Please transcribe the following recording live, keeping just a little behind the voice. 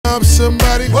Stomp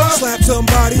somebody, what? Slap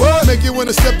somebody, what? Make you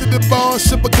wanna step to the bar and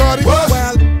sip a Bacardi.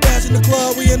 Wild ass in the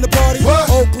club, we in the party. What?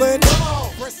 Oakland.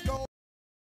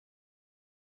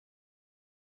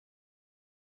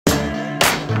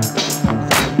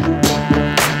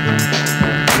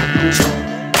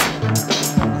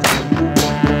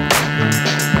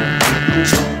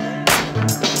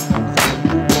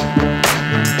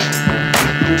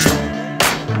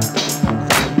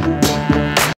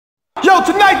 Yo,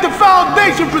 tonight the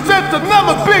Foundation presents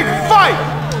another big fight.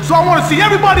 So I want to see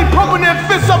everybody pumping their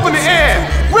fists up in the air,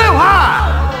 real high.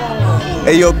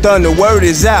 Hey, yo, Thun, the word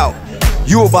is out.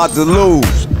 You about to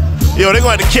lose. Yo, they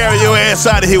gonna have to carry your ass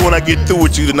out of here when I get through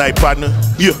with you tonight, partner.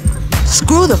 Yeah.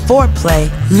 Screw the foreplay.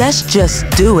 Let's just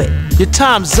do it. Your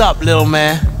time's up, little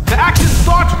man. The action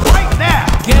starts right now.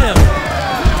 Get him.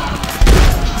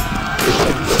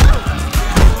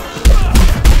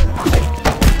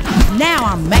 Now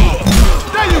I'm mad.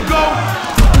 There you go.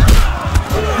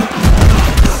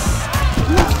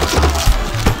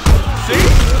 See?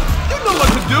 You know what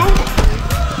to do.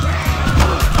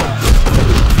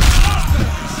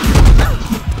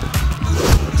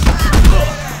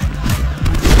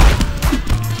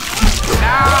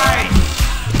 Nice.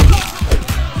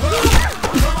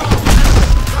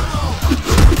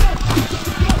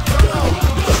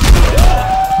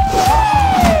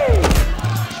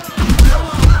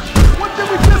 What did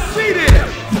we just see there?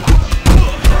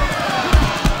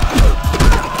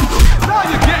 Now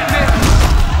you're getting it.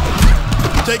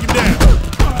 Take him down.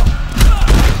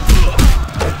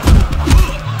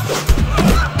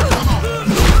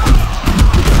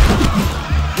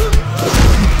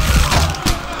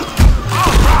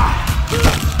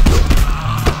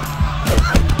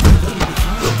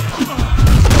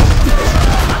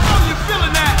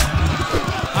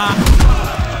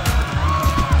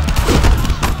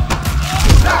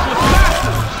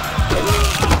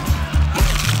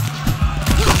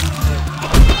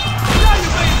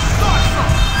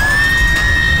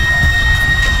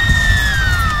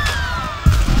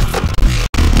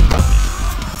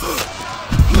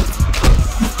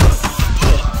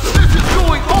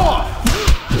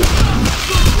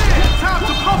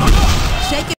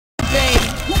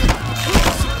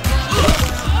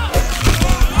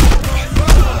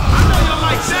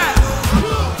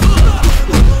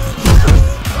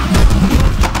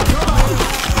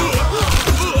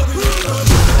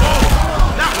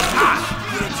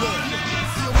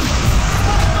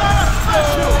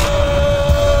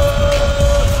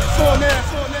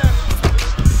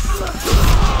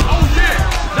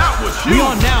 We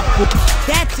on now.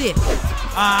 That's it. You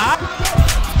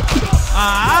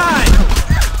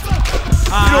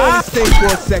don't only stay for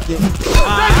a second.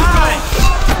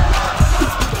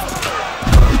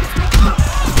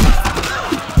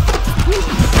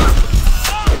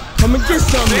 Come and get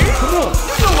something. Come on.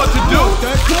 You know what to do.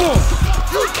 Okay, come on.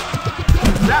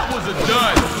 That was a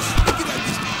dud.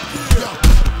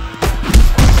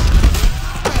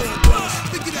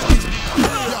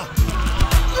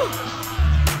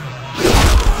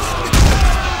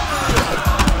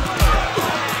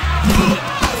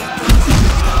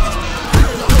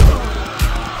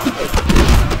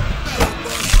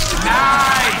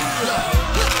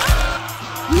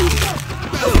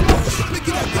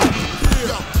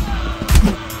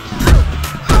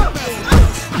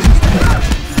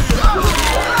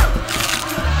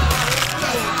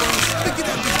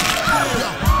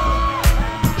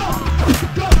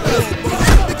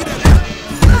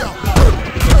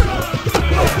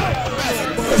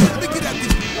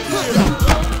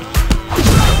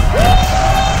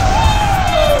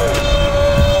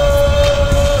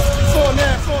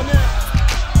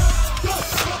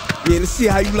 Yeah, let's see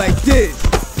how you like this.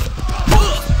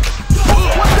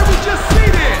 What did we just see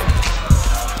there?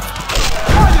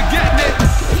 Are you getting it?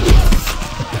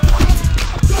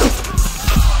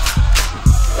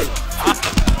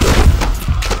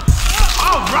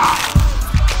 All right.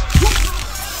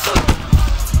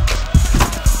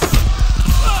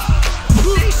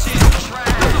 This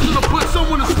is gonna put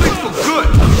someone to sleep for good.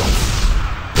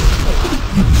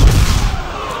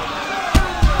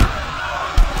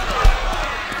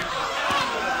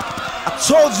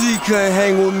 I told you couldn't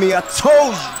hang with me. I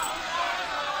told you.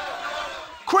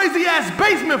 Crazy ass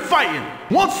basement fighting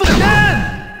once again.